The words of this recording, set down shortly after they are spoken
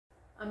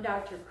I'm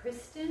Dr.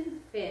 Kristen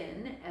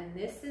Finn, and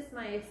this is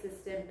my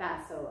assistant,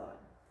 Basilone.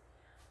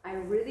 I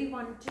really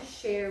wanted to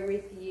share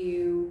with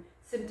you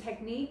some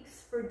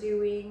techniques for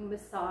doing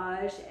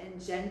massage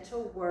and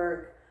gentle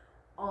work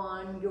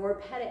on your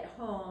pet at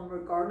home,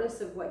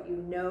 regardless of what you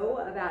know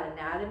about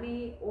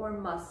anatomy or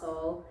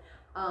muscle,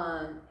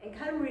 and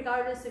kind of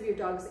regardless of your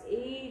dog's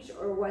age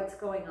or what's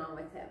going on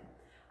with him.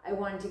 I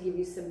wanted to give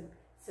you some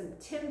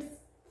tips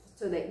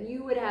so that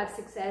you would have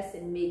success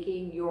in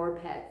making your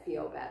pet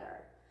feel better.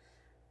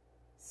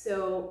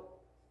 So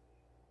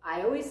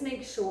I always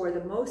make sure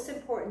the most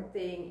important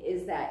thing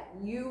is that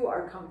you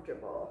are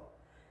comfortable.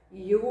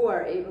 You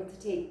are able to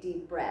take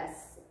deep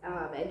breaths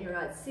and you're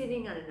not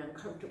sitting on an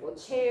uncomfortable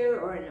chair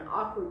or in an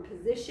awkward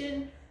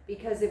position,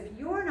 because if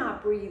you're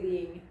not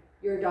breathing,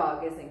 your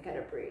dog isn't going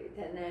to breathe.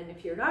 And then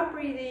if you're not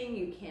breathing,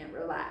 you can't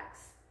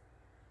relax.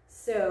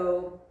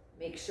 So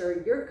make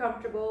sure you're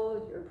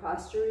comfortable, your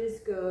posture is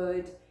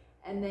good,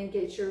 and then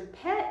get your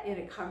pet in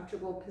a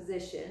comfortable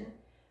position.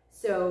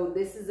 So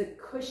this is a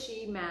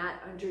cushy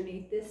mat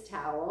underneath this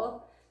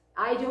towel.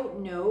 I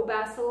don't know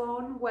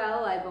Basilone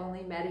well. I've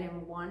only met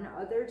him one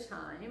other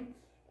time,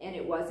 and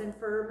it wasn't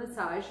for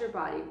massage or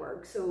body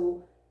work.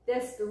 So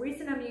the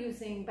reason I'm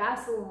using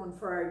Basilone,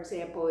 for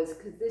example, is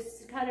because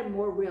this is kind of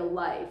more real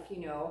life.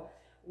 You know,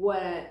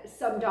 when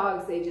some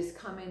dogs, they just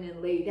come in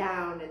and lay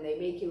down and they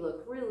make you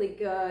look really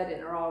good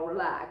and are all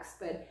relaxed.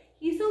 But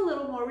he's a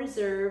little more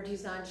reserved.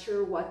 He's not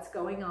sure what's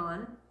going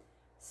on.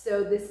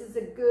 So this is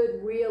a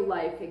good real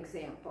life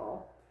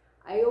example.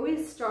 I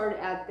always start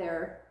at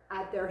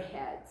their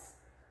heads,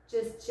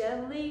 just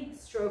gently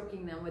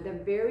stroking them with a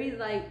very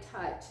light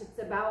touch. It's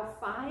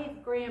about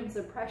 5 grams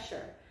of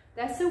pressure.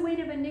 That's the weight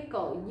of a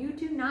nickel. You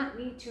do not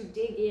need to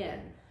dig in.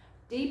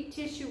 Deep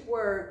tissue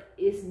work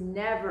is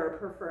never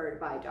preferred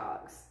by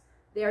dogs.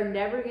 They're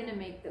never going to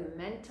make the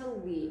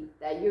mental leap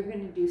that you're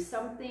going to do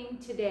something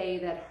today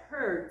that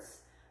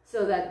hurts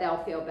so that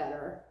they'll feel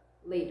better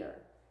later.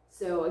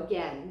 So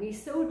again, be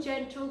so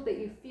gentle that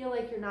you feel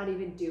like you're not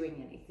even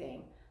doing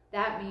anything.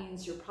 That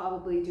means you're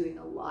probably doing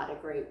a lot of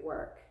great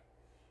work.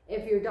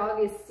 If your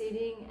dog is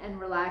sitting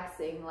and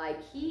relaxing like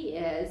he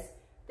is,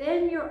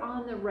 then you're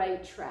on the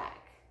right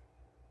track.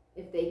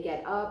 If they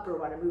get up or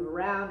want to move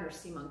around or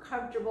seem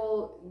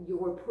uncomfortable,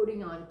 you're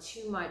putting on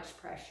too much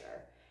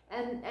pressure.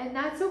 And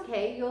that's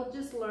okay. You'll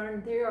just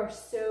learn. They are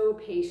so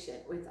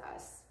patient with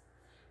us.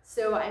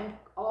 So I'm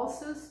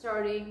also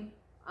starting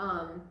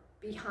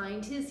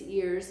behind his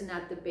ears and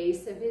at the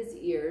base of his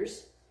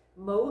ears.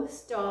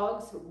 Most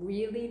dogs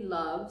really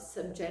love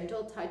some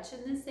gentle touch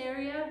in this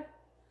area.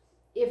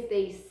 If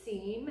they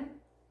seem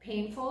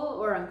painful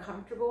or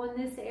uncomfortable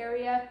in this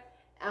area,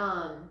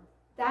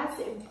 that's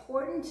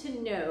important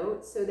to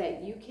note so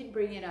that you can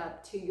bring it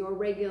up to your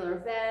regular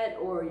vet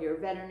or your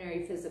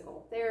veterinary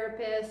physical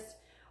therapist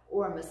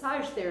or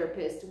massage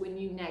therapist when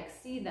you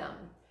next see them.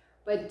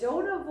 But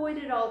don't avoid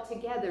it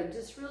altogether.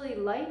 Just really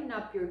lighten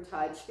up your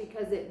touch,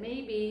 because it may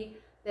be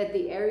that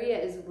the area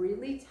is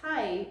really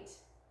tight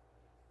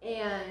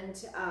and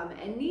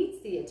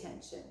needs the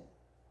attention.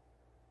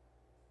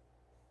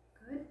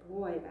 Good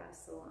boy,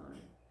 Basilone.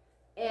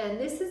 And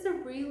this is a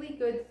really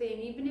good thing,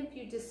 even if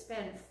you just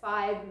spend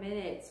 5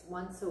 minutes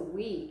once a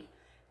week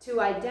to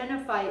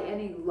identify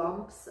any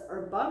lumps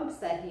or bumps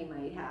that he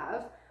might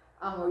have,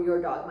 or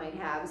your dog might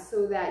have,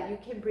 so that you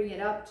can bring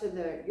it up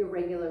to your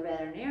regular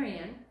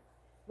veterinarian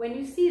when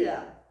you see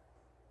them.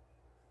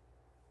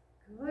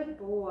 Good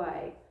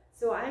boy.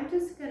 So I'm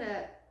just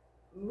gonna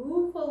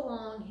move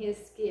along his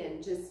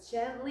skin, just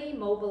gently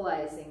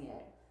mobilizing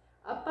it.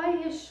 Up by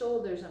his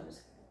shoulders, I'm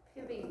just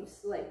gonna pivot you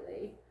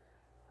slightly.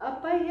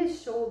 Up by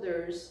his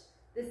shoulders,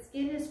 the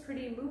skin is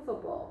pretty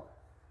movable.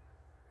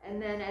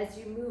 And then as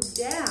you move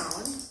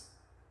down,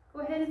 go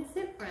ahead and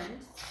sit,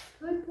 friend.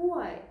 Good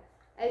boy.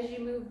 As you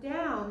move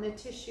down, the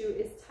tissue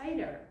is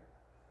tighter.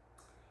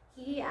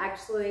 He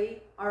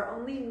actually, our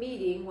only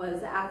meeting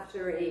was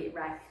after a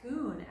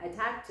raccoon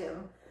attacked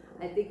him.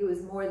 I think it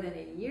was more than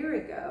a year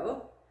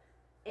ago,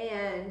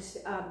 and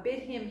bit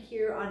him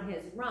here on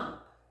his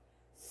rump.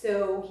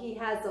 So he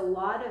has a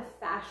lot of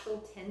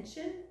fascial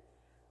tension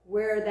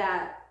where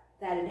that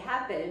had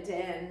happened,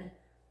 and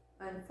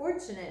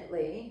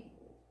unfortunately,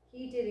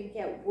 he didn't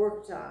get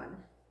worked on.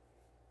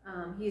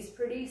 He's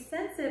pretty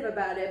sensitive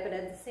about it, but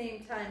at the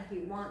same time, he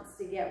wants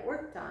to get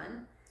worked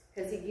on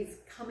because he keeps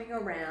coming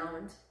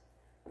around.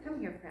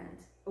 Come here, friend.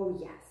 Oh,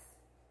 yes.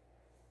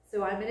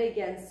 So I'm going to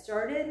again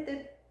start at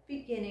the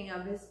beginning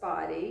of his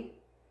body,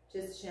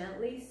 just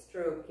gently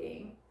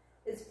stroking.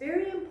 It's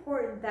very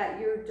important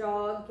that your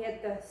dog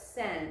get the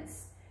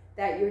sense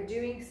that you're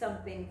doing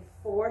something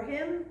for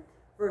him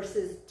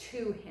versus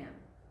to him.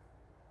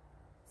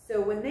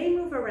 So when they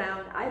move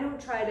around, I don't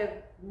try to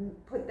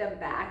put them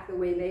back the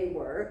way they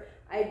were.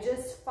 I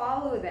just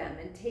follow them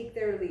and take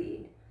their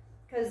lead,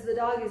 because the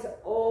dog is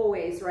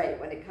always right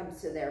when it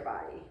comes to their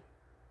body.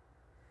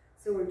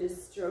 So we're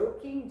just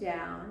stroking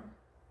down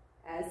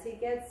as he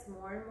gets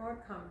more and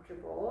more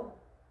comfortable.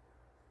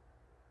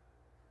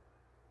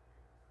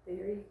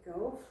 There you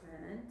go,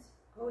 friend.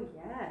 Oh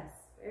yes,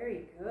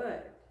 very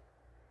good.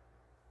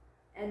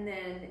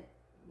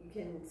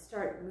 can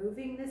start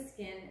moving the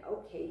skin.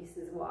 Okay, he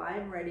says, well,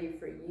 I'm ready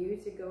for you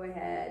to go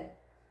ahead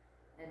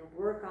and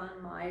work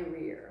on my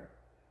rear.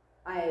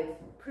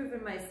 I've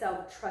proven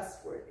myself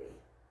trustworthy.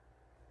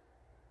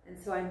 And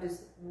so I'm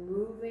just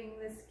moving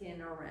the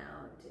skin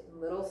around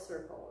in little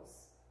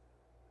circles.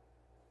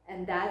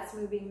 And that's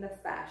moving the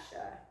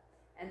fascia.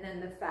 And then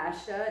the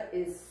fascia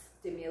is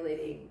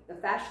stimulating, the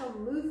fascial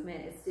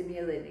movement is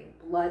stimulating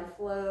blood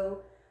flow,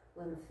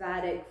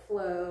 lymphatic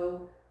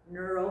flow,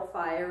 neural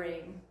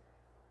firing,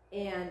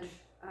 and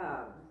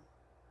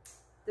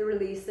the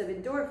release of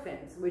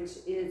endorphins, which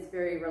is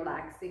very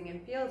relaxing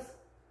and feels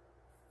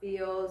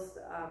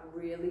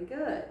really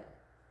good.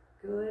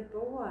 Good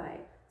boy.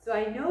 So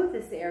I know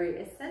this area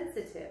is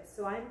sensitive,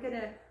 so I'm going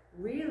to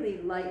really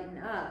lighten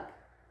up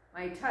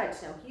my touch.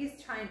 Now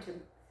he's trying to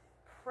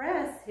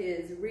press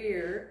his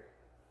rear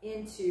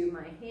into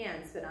my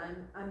hands, but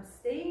I'm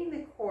staying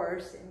the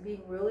course and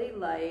being really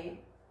light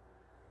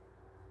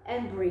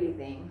and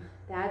breathing.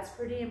 That's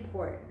pretty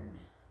important.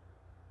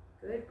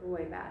 Good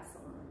boy,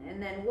 Basilone.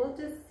 And then we'll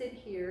just sit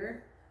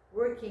here,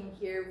 working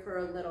here for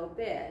a little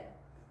bit.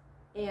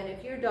 And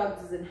if your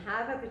dog doesn't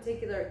have a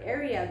particular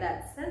area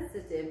that's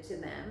sensitive to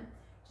them,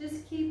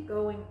 just keep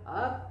going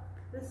up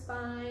the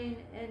spine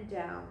and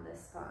down the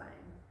spine.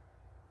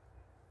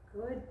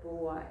 Good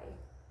boy.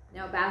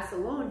 Now,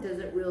 Basilone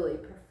doesn't really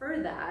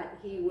prefer that.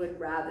 He would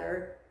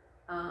rather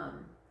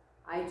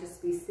I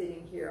just be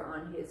sitting here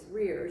on his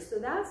rear. So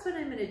that's what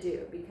I'm going to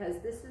do, because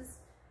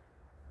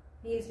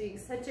he's being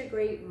such a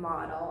great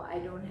model. I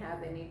don't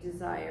have any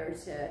desire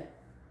to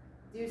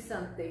do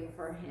something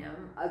for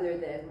him other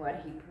than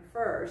what he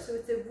prefers. So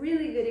it's a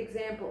really good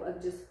example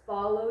of just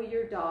follow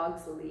your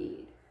dog's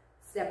lead.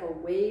 Step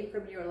away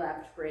from your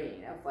left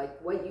brain of like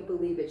what you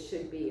believe it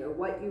should be or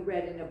what you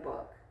read in a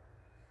book.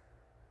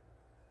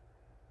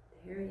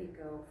 There you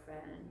go,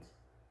 friend.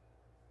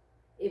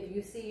 If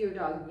you see your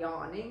dog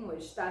yawning,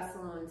 which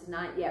Basilone's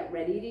not yet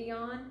ready to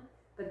yawn,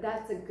 but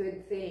that's a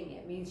good thing.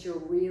 It means you're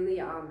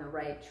really on the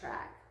right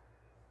track.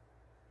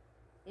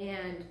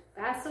 And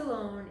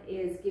Basilone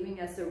is giving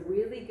us a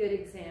really good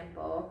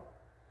example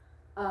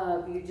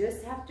of you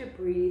just have to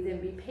breathe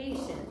and be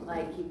patient.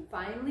 Like he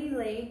finally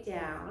laid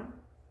down.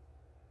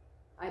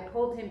 I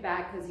pulled him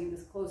back because he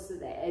was close to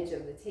the edge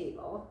of the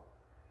table.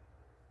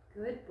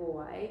 Good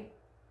boy.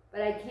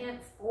 But I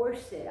can't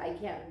force it. I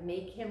can't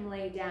make him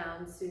lay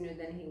down sooner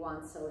than he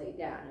wants to lay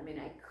down. I mean,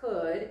 I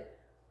could,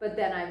 but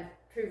then I've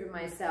proven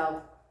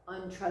myself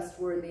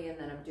untrustworthy and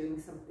then I'm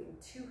doing something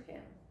to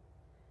him.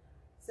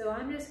 So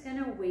I'm just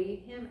going to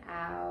wait him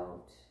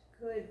out.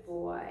 Good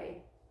boy.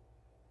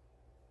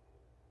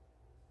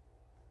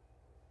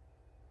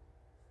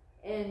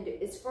 And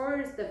as far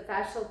as the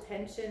fascial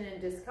tension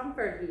and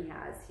discomfort he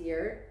has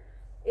here,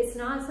 it's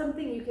not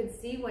something you can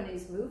see when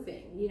he's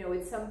moving. You know,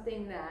 it's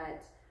something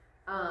that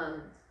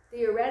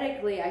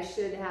theoretically I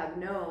should have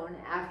known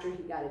after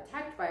he got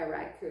attacked by a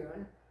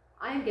raccoon.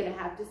 I'm going to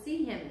have to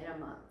see him in a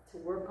month to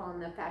work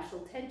on the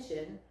fascial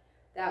tension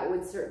that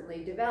would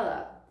certainly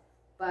develop.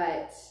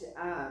 But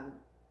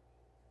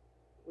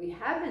we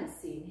haven't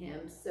seen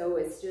him, so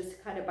it's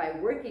just kind of by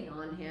working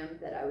on him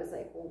that I was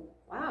like, well,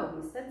 wow,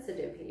 he's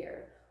sensitive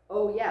here.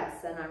 Oh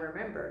yes, and I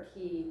remembered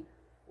he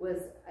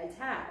was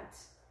attacked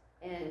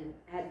and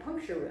had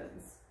puncture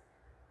wounds.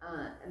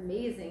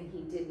 Amazing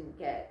he didn't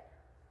get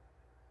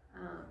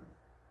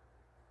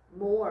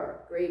more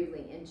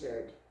gravely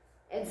injured.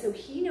 And so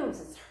he knows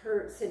it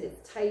hurts and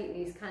it's tight and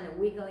he's kind of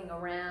wiggling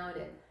around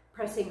and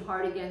pressing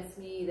hard against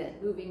me, then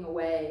moving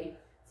away.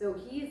 So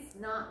he's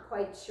not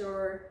quite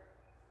sure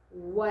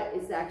what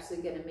is actually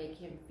going to make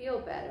him feel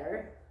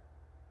better.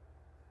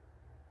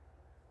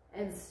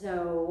 And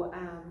so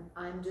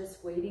I'm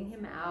just waiting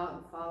him out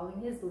and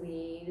following his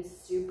lead,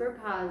 super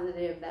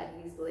positive that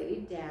he's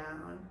laid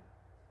down.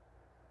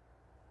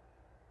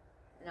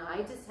 And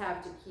I just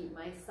have to keep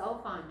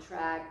myself on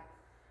track,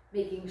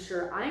 making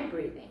sure I'm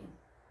breathing.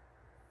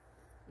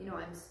 You know,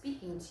 I'm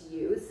speaking to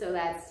you, so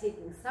that's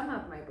taking some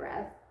of my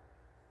breath.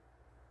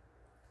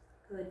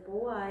 Good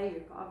boy,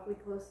 you're awfully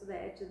close to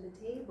the edge of the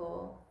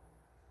table.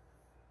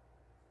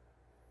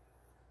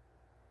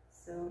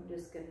 So I'm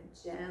just going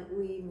to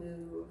gently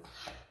move.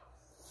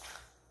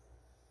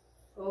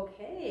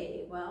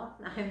 Okay, well,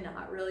 I'm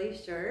not really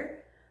sure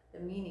the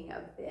meaning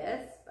of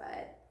this,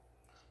 but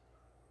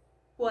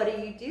what are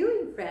you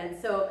doing, friend?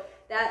 So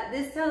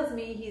this tells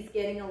me he's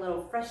getting a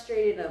little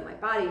frustrated. Oh, my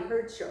body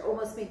hurts. You're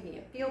almost making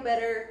it feel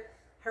better.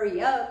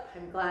 Hurry up.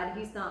 I'm glad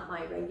he's not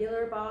my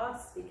regular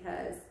boss,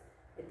 because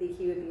I think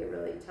he would be a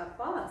really tough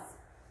boss.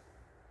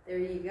 There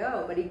you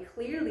go. But he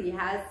clearly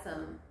has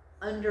some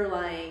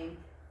underlying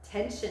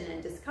tension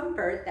and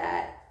discomfort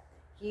that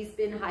he's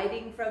been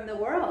hiding from the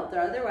world, or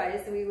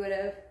otherwise we would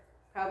have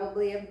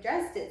probably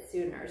addressed it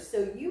sooner.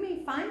 So you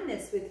may find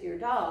this with your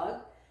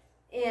dog,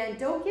 and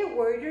don't get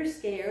worried or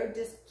scared.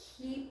 Just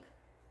keep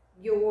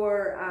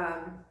your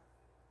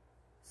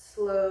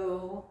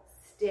slow,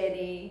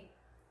 steady,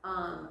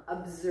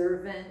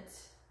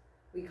 observant,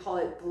 we call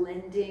it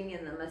blending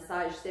in the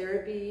massage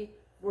therapy,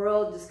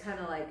 world, just kind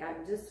of like,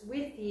 I'm just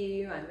with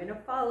you, I'm going to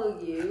follow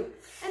you,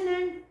 and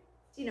then,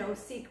 you know,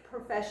 seek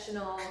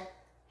professional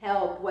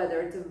help,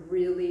 whether it's a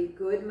really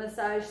good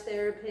massage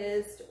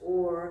therapist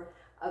or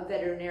a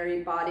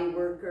veterinary body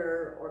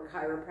worker or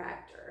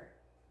chiropractor.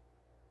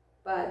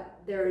 But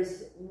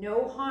there's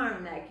no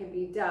harm that can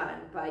be done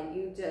by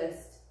you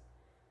just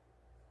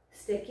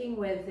sticking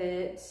with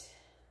it,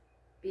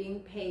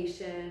 being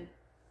patient,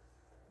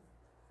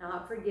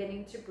 not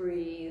forgetting to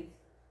breathe,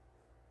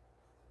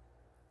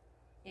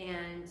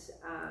 and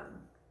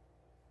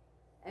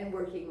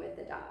working with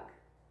the dog.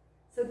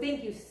 So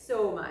thank you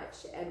so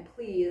much, and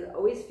please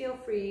always feel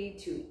free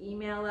to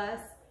email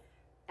us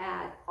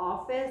at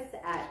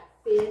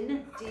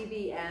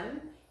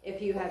office@findvm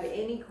if you have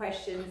any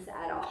questions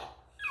at all.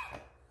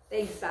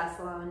 Thanks,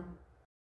 Basilone.